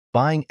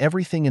Buying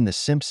everything in The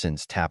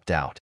Simpsons tapped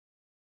out.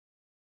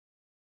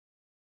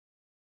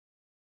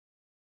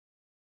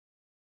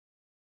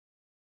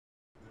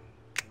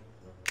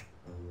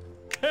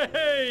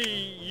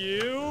 Hey,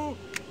 you!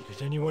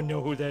 Does anyone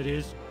know who that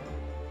is?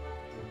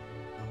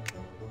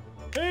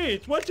 Hey,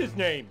 it's what's his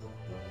name?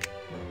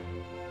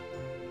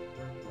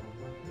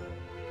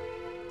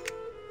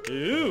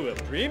 Ooh, a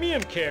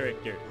premium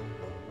character.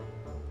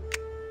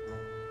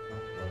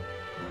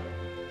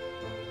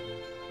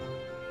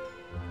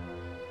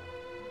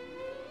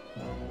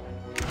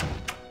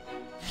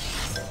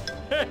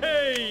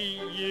 Hey,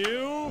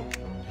 you!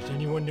 Does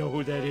anyone know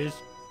who that is?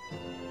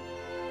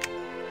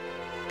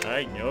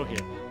 I know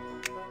him.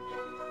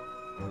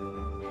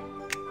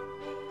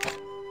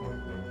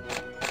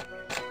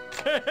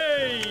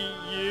 Hey,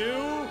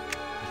 you!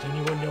 Does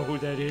anyone know who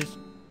that is?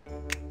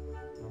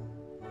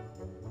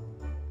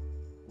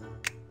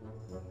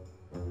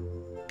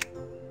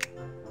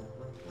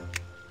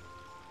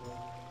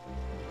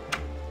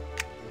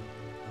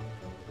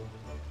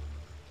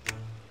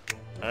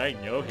 I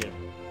know him.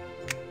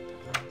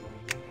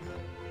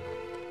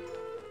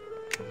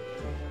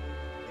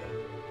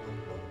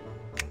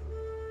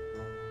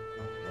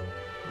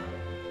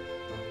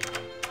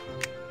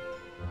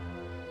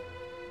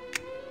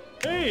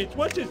 Hey, it's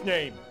what's his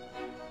name?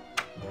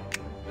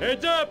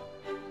 Heads up!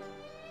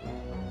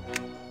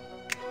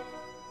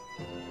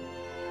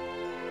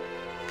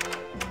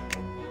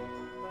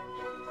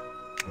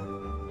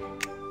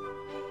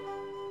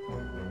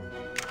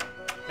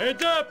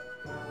 Heads up!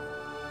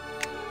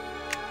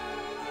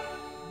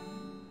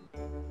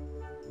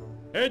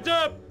 Heads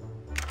up!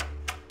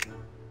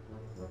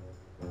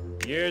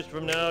 Years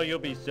from now, you'll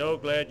be so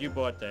glad you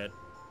bought that.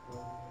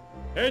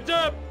 Heads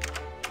up!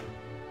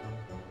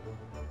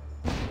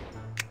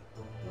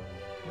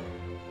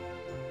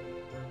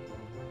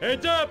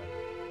 Heads up!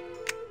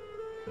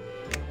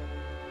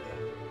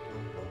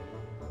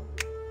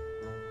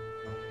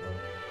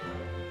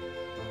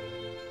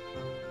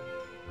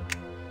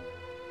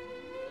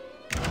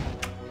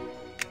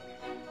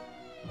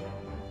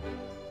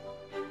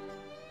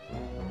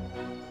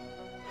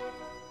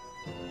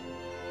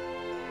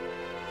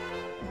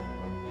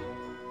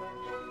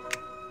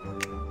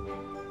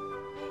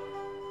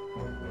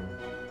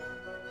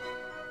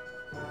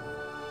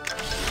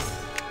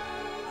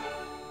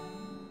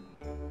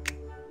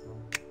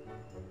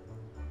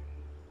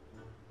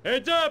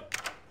 Heads up!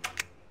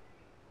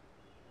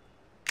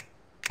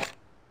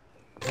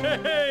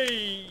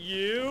 Hey,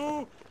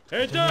 you!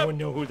 Heads up! Does anyone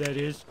know who that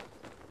is?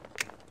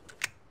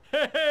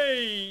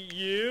 Hey,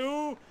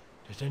 you!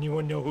 Does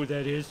anyone know who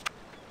that is?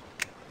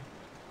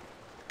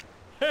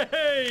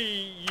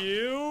 Hey,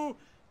 you!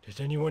 Does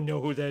anyone know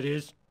who that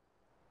is?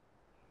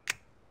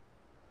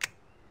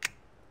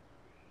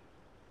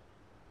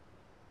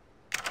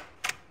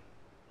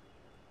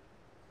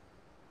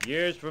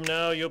 Years from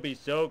now, you'll be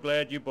so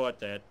glad you bought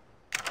that.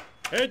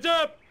 Heads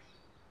up!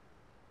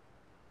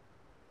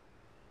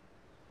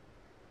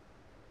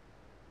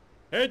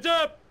 Heads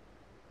up!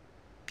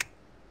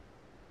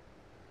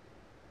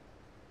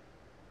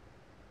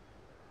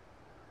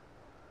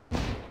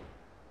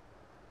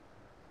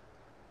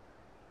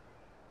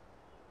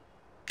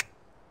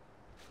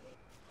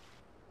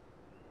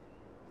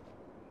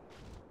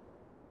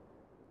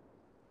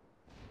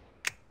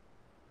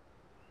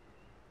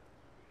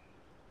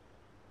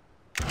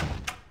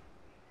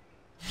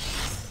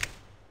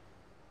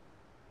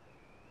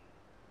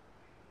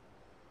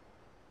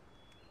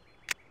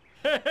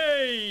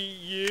 Hey,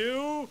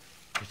 you!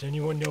 Does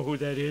anyone know who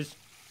that is?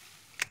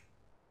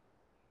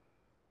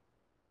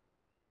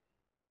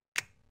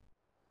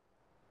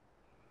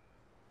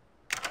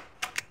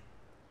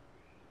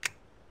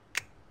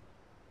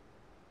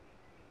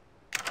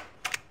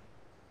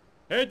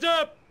 Heads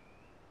up!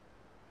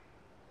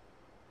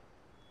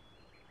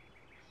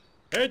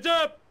 Heads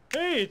up!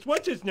 Hey, it's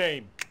what's his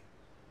name?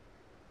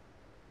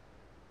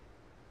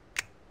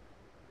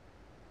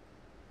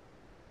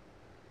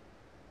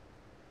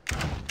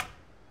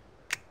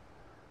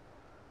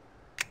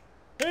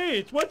 Hey,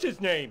 it's what's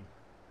his name?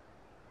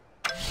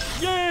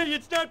 Yay,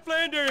 it's not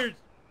Flanders!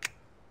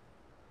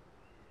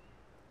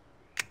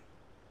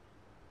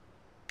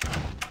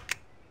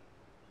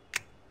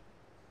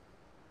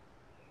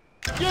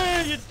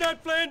 Yay, it's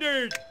not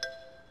Flanders!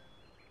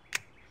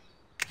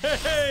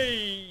 Hey,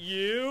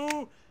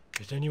 you!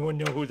 Does anyone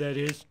know who that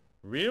is?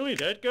 Really,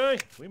 that guy?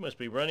 We must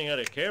be running out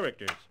of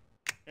characters.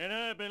 And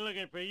I've been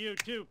looking for you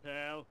too,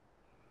 pal.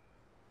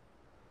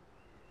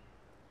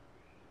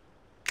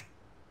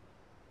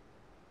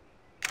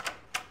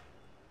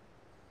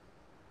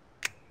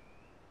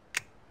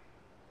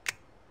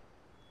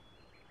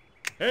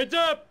 Heads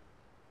up!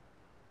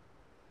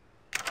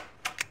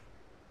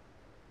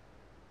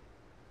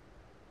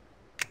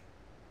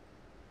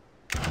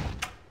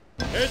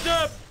 Heads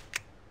up!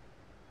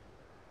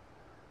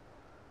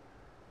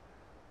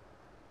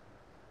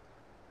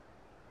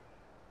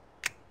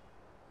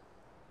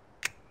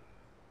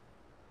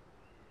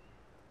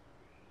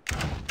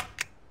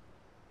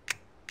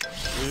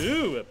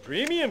 Ooh, a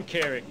premium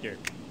character.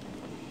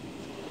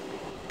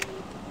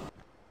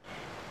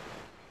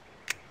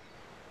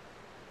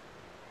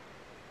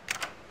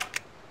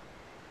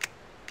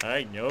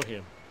 I know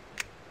him.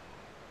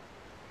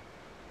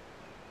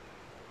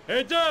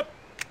 Heads up!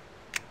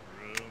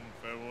 Room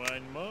for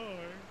one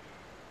more.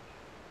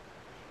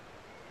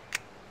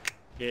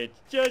 It's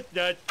just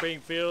not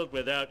Springfield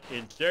without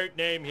insert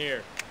name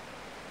here.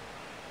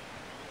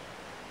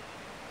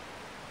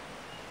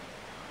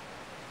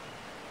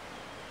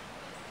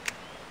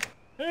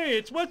 Hey,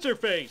 it's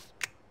What's-Her-Face!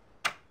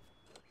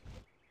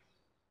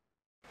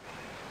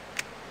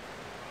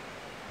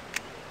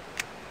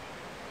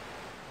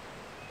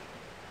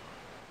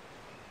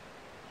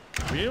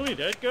 Really,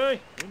 that guy?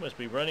 We must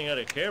be running out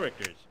of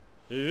characters.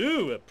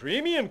 Ooh, a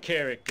premium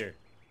character!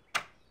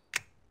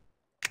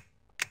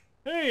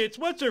 Hey, it's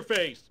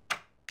What's-Her-Face!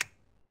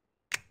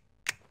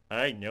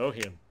 I know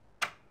him.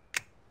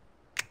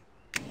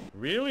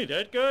 Really,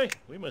 that guy?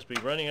 We must be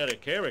running out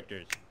of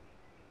characters.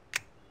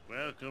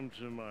 Welcome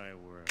to my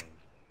world.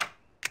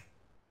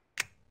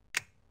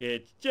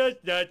 It's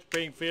just not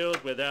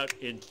Springfield without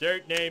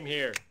insert name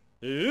here.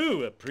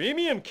 Ooh, a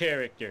premium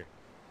character.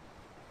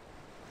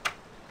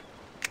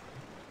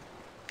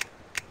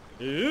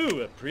 Ooh,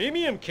 a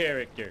premium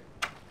character.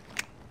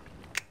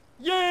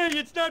 Yay,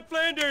 it's not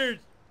Flanders!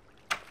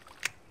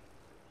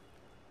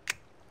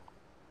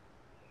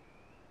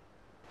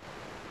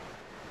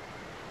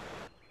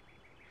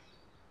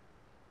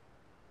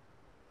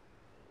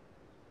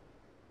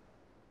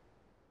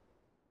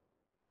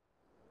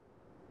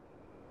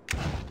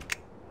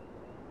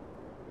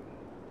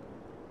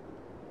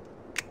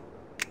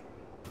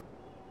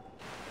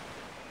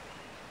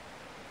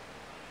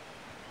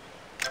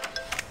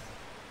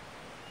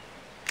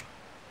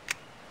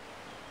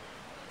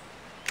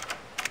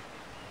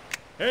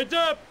 Heads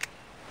up!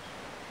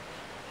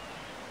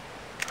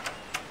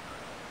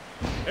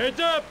 Heads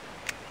up!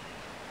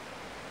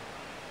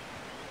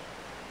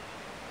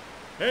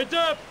 Heads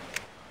up!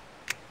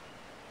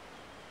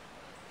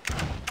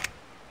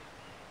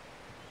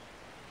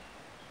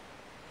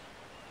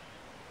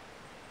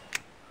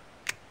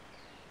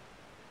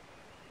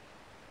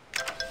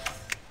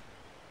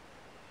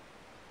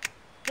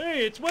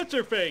 Hey, it's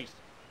What's-Her-Face!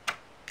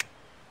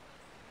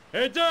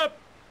 Heads up!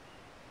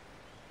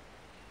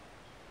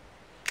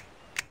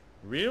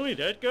 Really,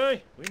 that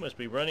guy? We must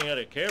be running out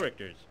of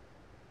characters.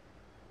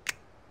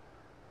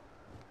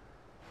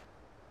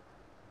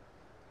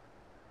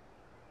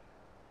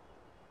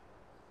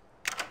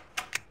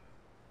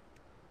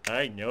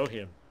 I know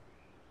him.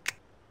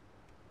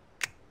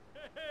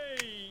 Hey,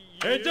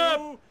 you! Heads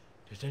up!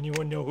 Does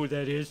anyone know who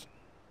that is?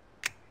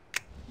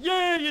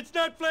 Yay, it's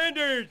not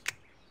Flanders!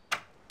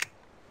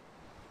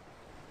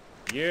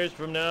 Years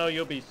from now,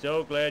 you'll be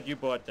so glad you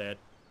bought that.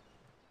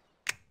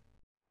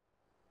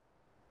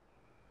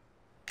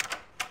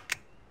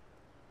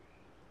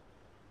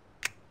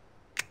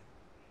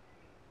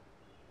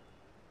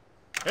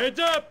 Heads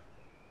up!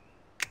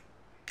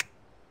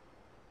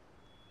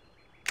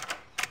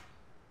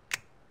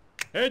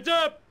 Heads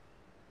up!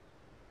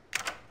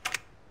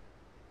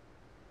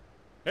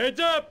 Heads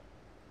up!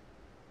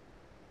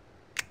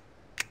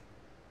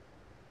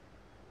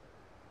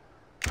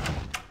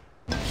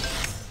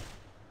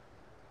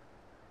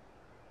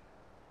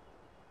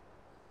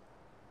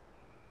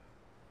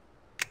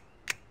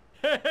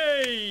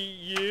 Hey,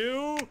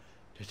 you!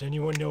 Does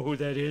anyone know who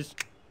that is?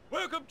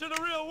 Welcome to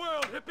the real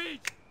world, hippies!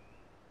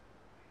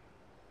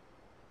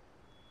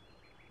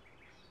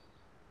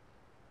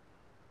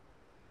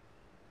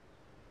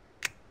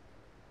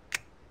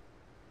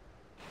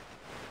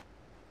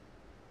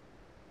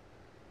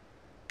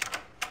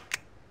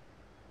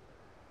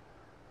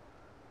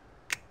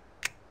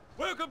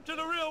 Welcome to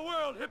the real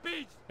world,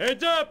 hippies!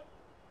 Heads up!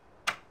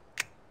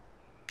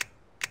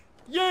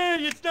 Yay,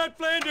 it's not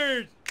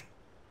Flanders!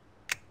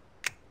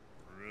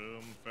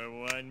 Room for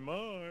one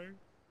more.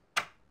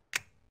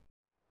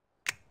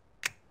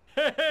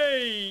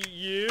 Hey,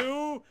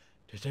 you!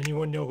 Does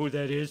anyone know who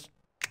that is?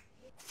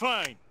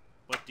 Fine,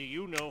 but do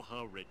you know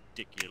how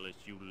ridiculous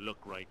you look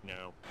right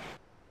now?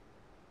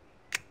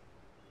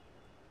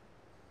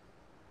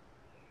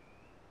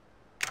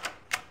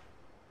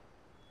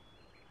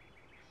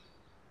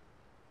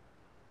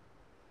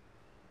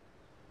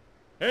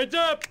 Heads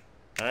up!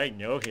 I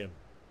know him.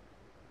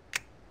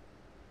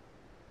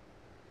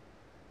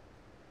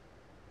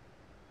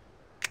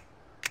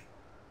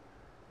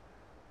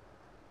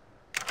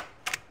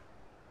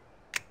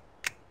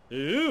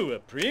 Ooh, a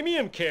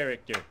premium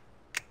character.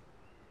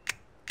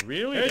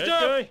 Really, that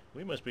guy?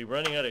 We must be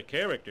running out of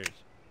characters.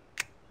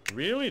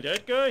 Really,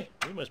 that guy?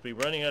 We must be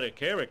running out of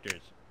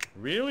characters.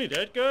 Really,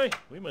 that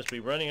guy? We must be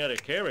running out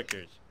of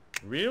characters.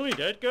 Really,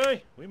 that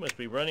guy? We must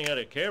be running out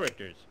of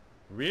characters.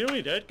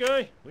 Really, that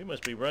guy? We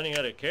must be running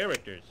out of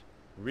characters.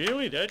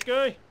 Really, that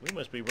guy? We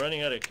must be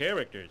running out of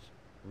characters.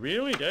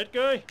 Really, that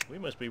guy? We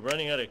must be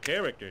running out of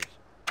characters.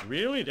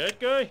 Really,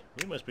 that guy?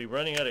 We must be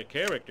running out of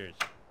characters.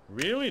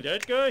 Really,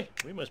 that guy?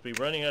 We must be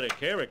running out of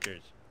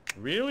characters.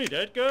 Really,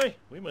 that guy?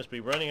 We must be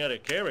running out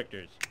of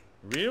characters.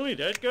 Really,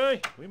 that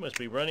guy? We must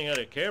be running out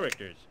of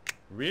characters.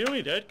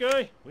 Really, that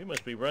guy? We must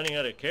be running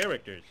out of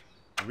characters.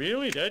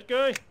 Really, that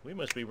guy? We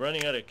must be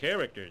running out of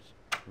characters.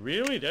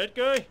 Really, that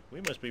guy?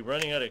 We must be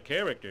running out of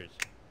characters.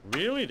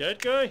 Really, that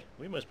guy?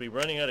 We must be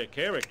running out of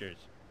characters.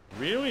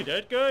 Really,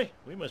 that guy?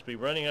 We must be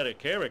running out of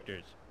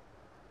characters.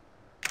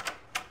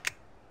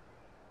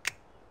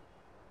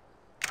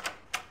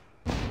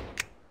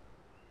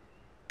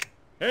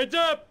 Heads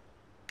up!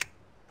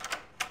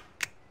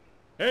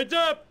 Heads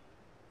up!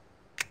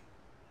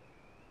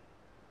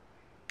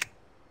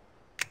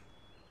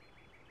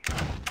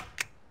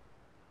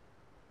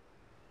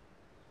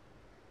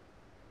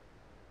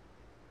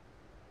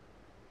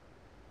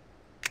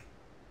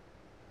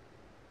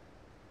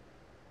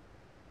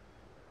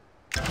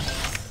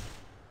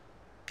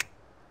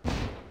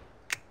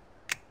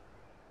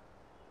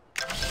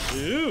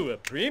 Ooh, a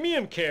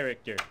premium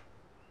character.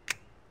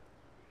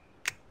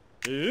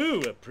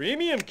 Ooh, a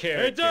premium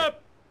character. Heads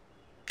up!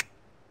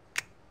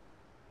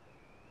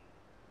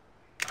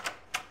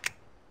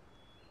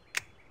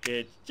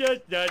 It's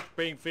just not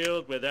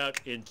Springfield without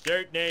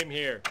insert name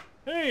here.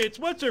 Hey, it's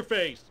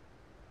what's-her-face.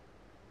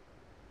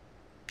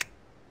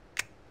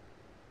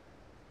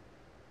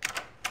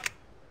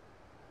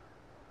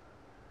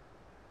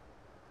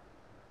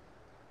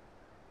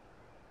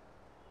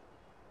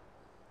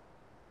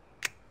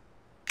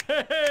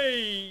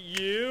 Hey,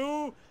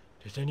 you!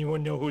 Does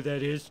anyone know who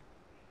that is?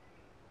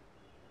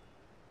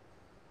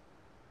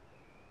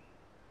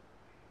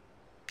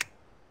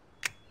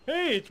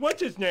 Hey, it's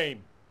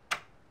what's-his-name?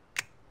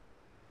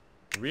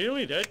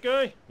 Really, that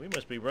guy? We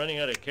must be running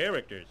out of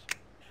characters.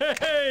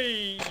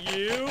 Hey,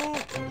 you!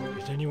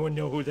 Does anyone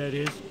know who that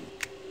is?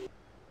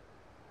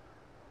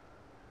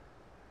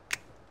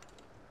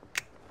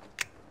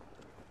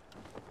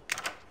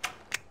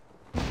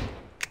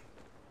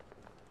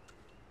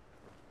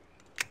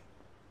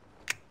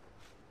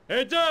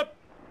 Heads up!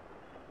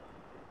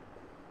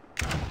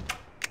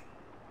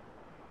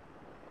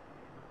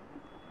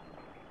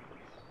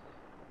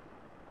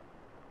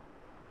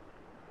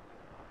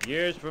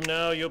 Years from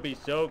now, you'll be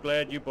so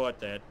glad you bought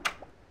that.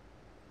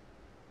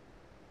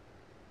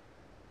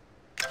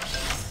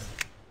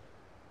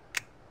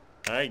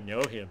 I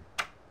know him.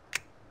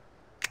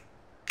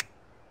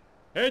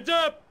 Heads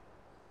up!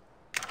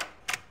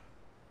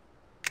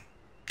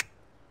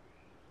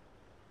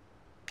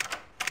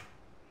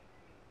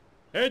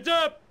 Heads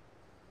up!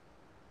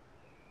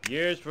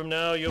 Years from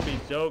now, you'll be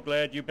so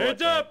glad you bought that.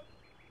 Heads up!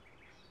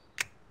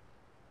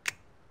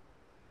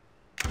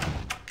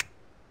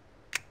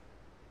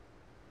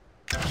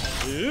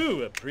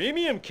 Ooh, a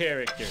premium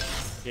character.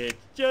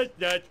 It's just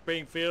not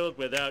Springfield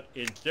without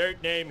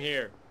insert name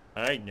here.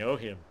 I know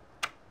him.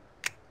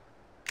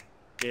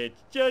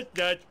 It's just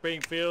not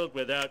Springfield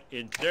without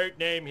insert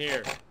name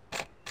here.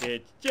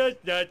 It's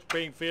just not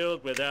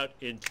Springfield without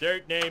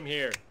insert name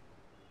here.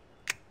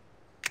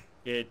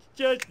 It's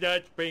just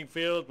not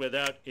Springfield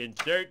without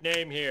insert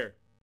name here.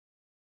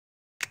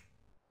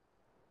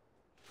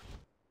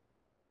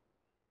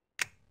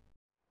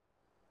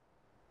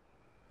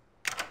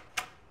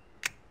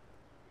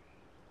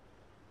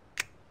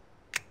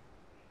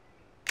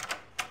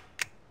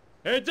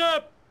 Heads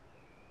up!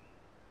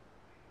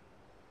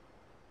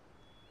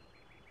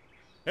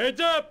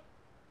 Heads up!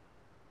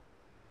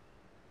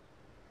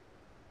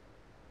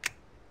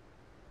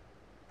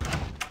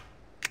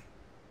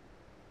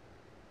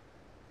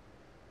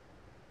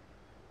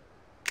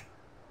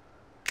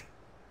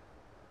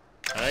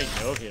 I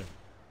know him.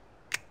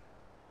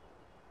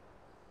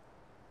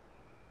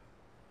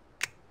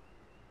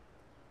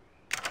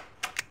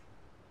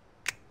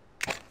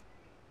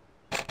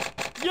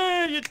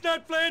 Yay, it's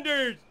not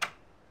Flanders!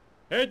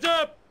 Heads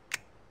up!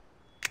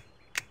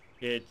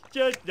 It's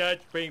just not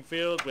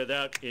Springfield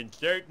without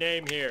insert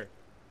name here.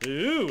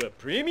 Ooh, a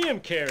premium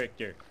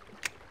character.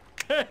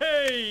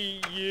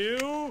 Hey,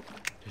 you!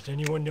 Does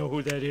anyone know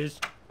who that is?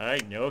 I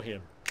know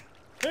him.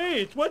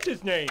 Hey, it's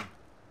what's-his-name?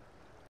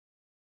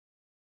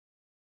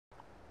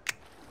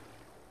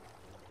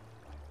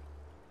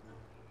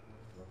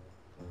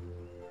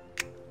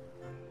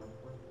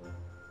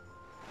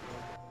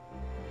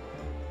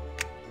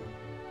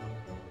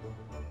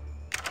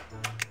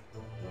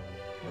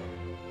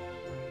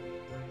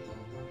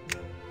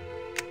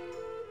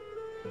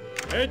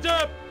 Heads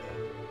up!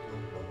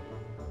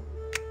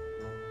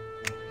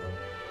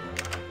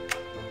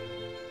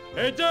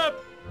 Heads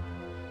up!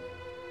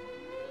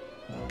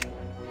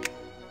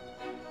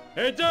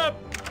 Heads up!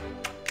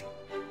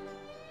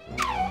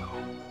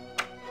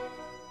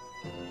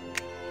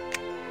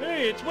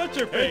 Hey, it's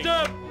what's-her-face! Heads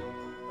up!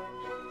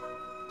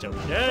 So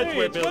that's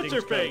where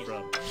buildings come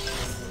from.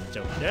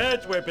 So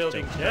that's where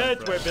buildings come from.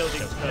 That's where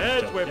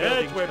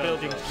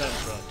buildings come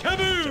from.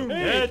 Kaboom!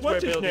 Hey, it's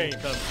what's-his-name?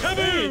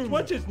 Kaboom! It's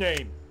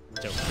what's-his-name?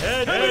 So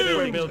that's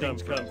where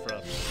buildings come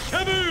from.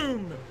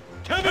 Kaboom!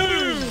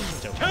 Kaboom!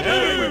 So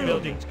that's where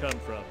buildings come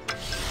from.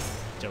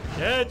 So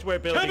that's where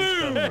buildings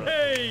come from.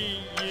 Hey,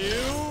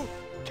 you!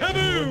 Kaboom!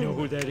 Anyone know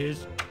who that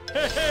is?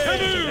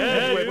 Kaboom!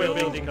 That's where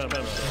buildings come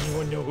from.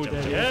 Anyone know who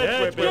that is?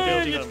 That's where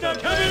buildings come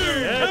from.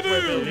 Kaboom! That's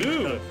where buildings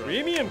come from.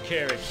 Premium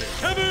character.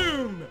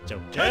 Kaboom! So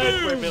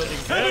that's where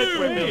buildings come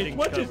from.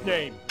 What's his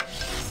name?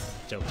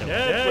 So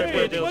that's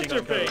where buildings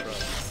come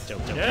from.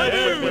 So that's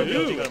where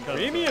buildings come from.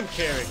 Premium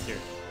character.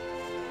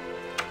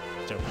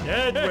 So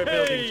that's where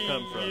buildings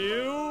come from.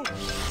 You?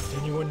 Does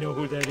anyone know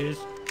who that is?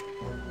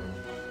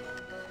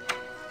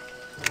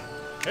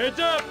 Heads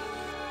up!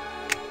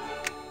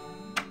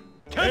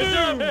 Heads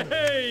up!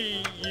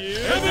 Hey, you!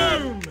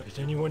 Kaboom! Does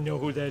anyone know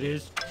who that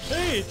is?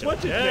 Hey, it's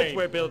what's his name? That's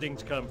where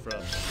buildings come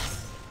from.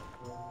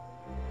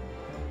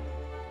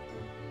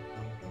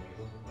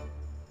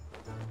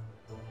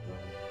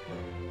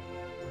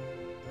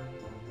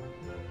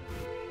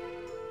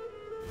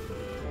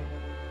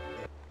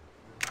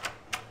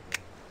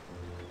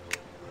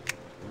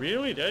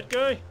 Really, that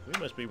guy? We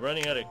must be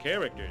running out of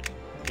characters.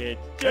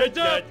 It's just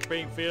not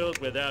Springfield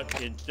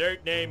without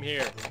insert name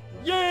here.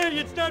 Yay,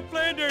 it's not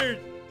Flanders!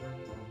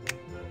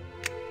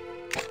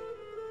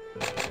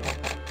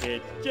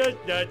 It's just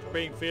not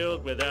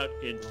Springfield without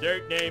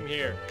insert name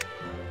here.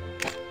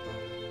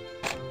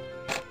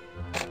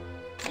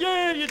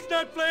 Yay, it's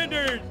not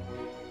Flanders!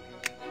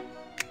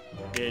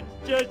 It's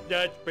just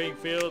not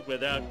Springfield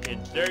without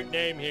insert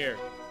name here.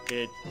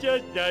 It's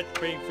just not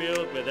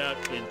Springfield without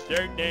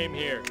insert name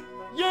here.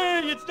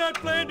 Yay, it's not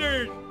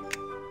Flanders!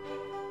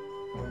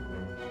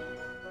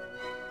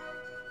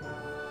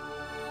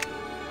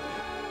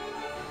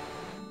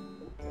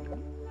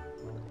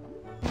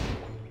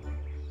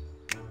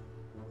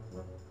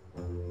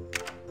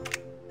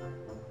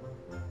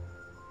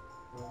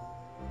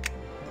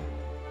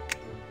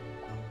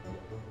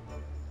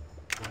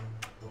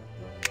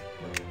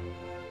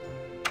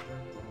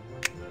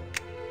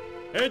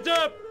 Heads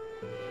up!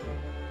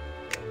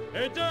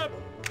 Heads up!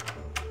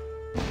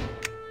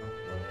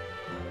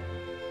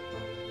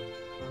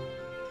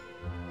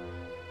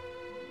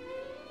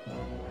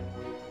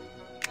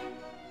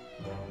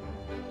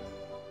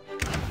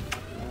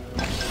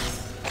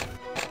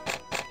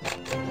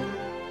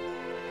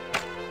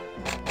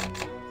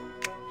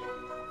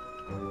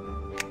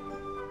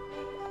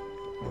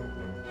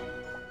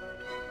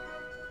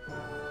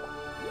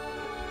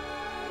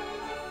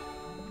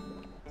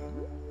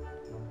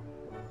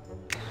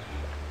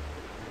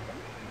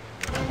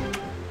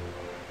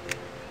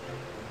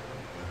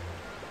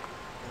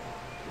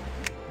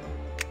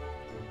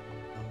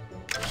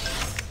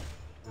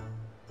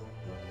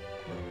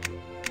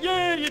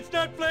 Yay, it's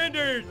not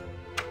Flanders!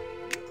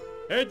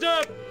 Heads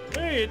up!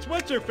 Hey, it's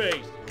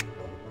what's-her-face!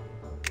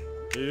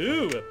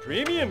 Ooh, a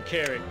premium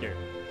character!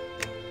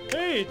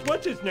 Hey, it's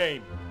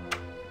what's-his-name?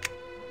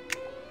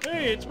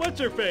 Hey, it's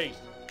what's-her-face!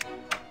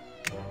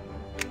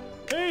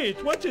 Hey,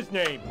 it's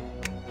what's-his-name?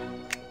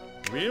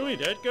 Really,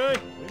 that guy?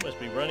 We must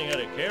be running out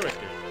of characters.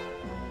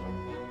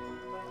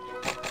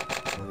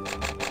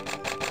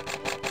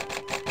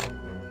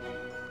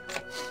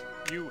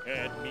 You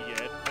had me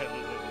at hello.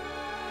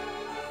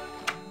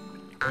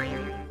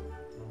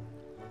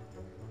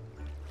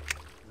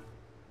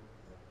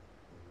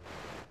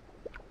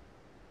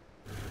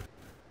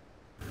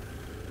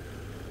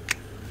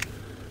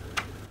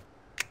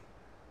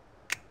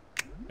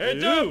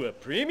 Heads up! A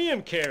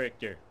premium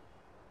character.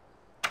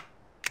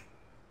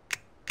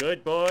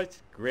 Good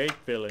boys, great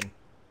filling.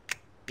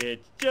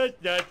 It's just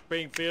not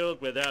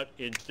Springfield without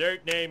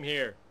insert name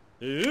here.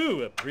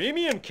 Ooh, a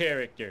premium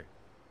character.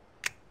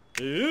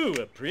 Ooh,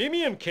 a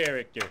premium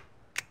character.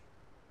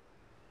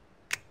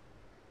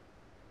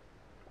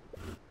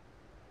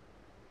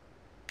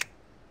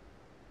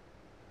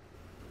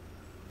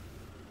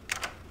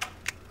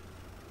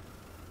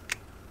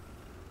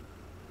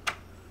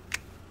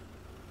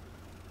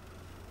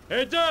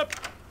 Heads up!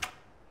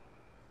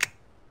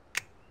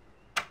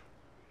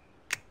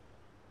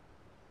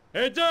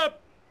 Heads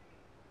up!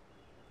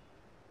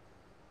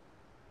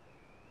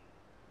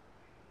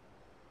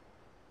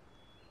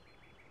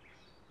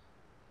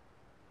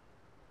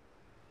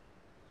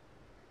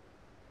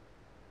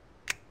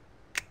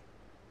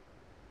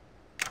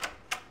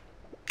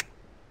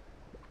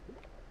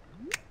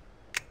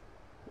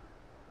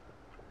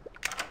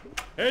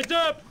 Heads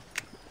up!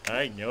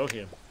 I know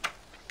him.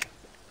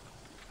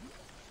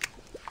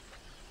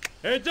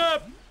 Heads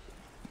up!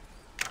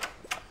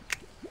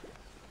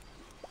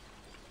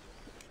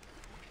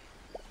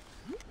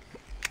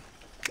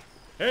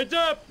 Heads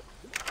up!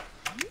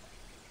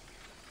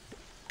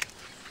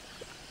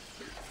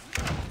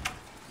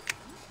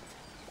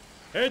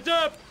 Heads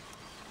up!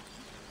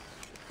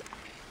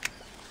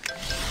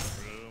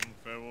 Room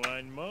for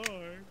one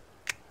more.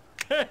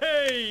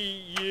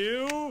 Hey,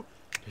 you!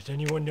 Does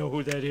anyone know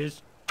who that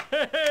is?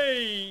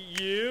 Hey,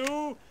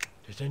 you!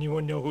 Does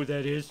anyone know who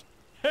that is?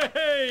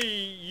 Hey,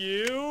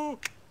 you!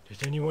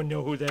 Does anyone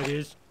know who that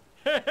is?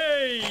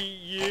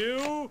 Hey,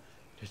 you!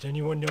 Does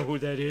anyone know who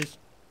that is?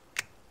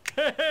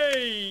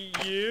 Hey,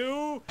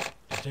 you!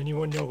 Does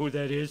anyone know who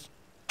that is?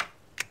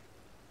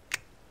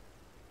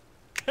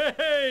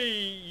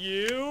 Hey,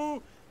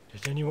 you!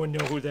 Does anyone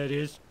know who that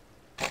is?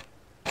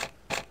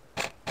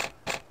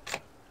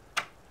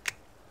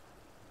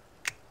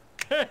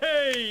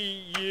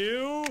 Hey,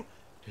 you!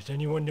 Does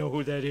anyone know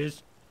who that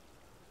is?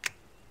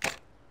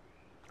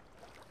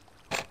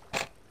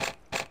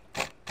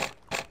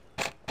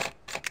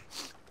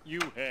 You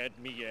had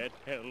me at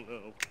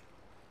hello.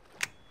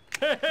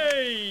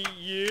 Hey,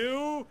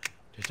 you!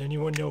 Does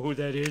anyone know who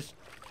that is?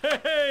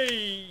 Hey,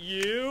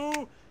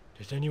 you!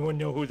 Does anyone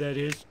know who that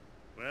is?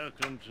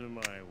 Welcome to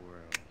my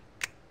world.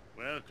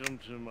 Welcome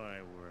to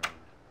my world.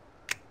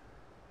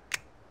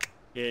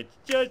 It's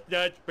just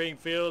not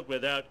Springfield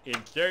without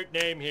insert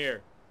name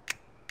here.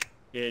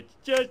 It's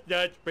just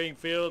not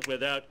Springfield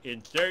without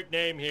insert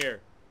name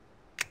here.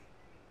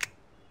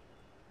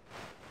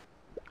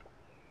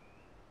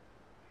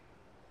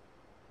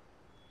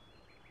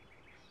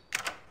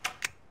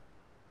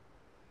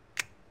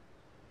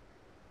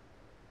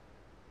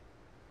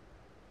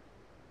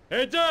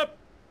 Heads up!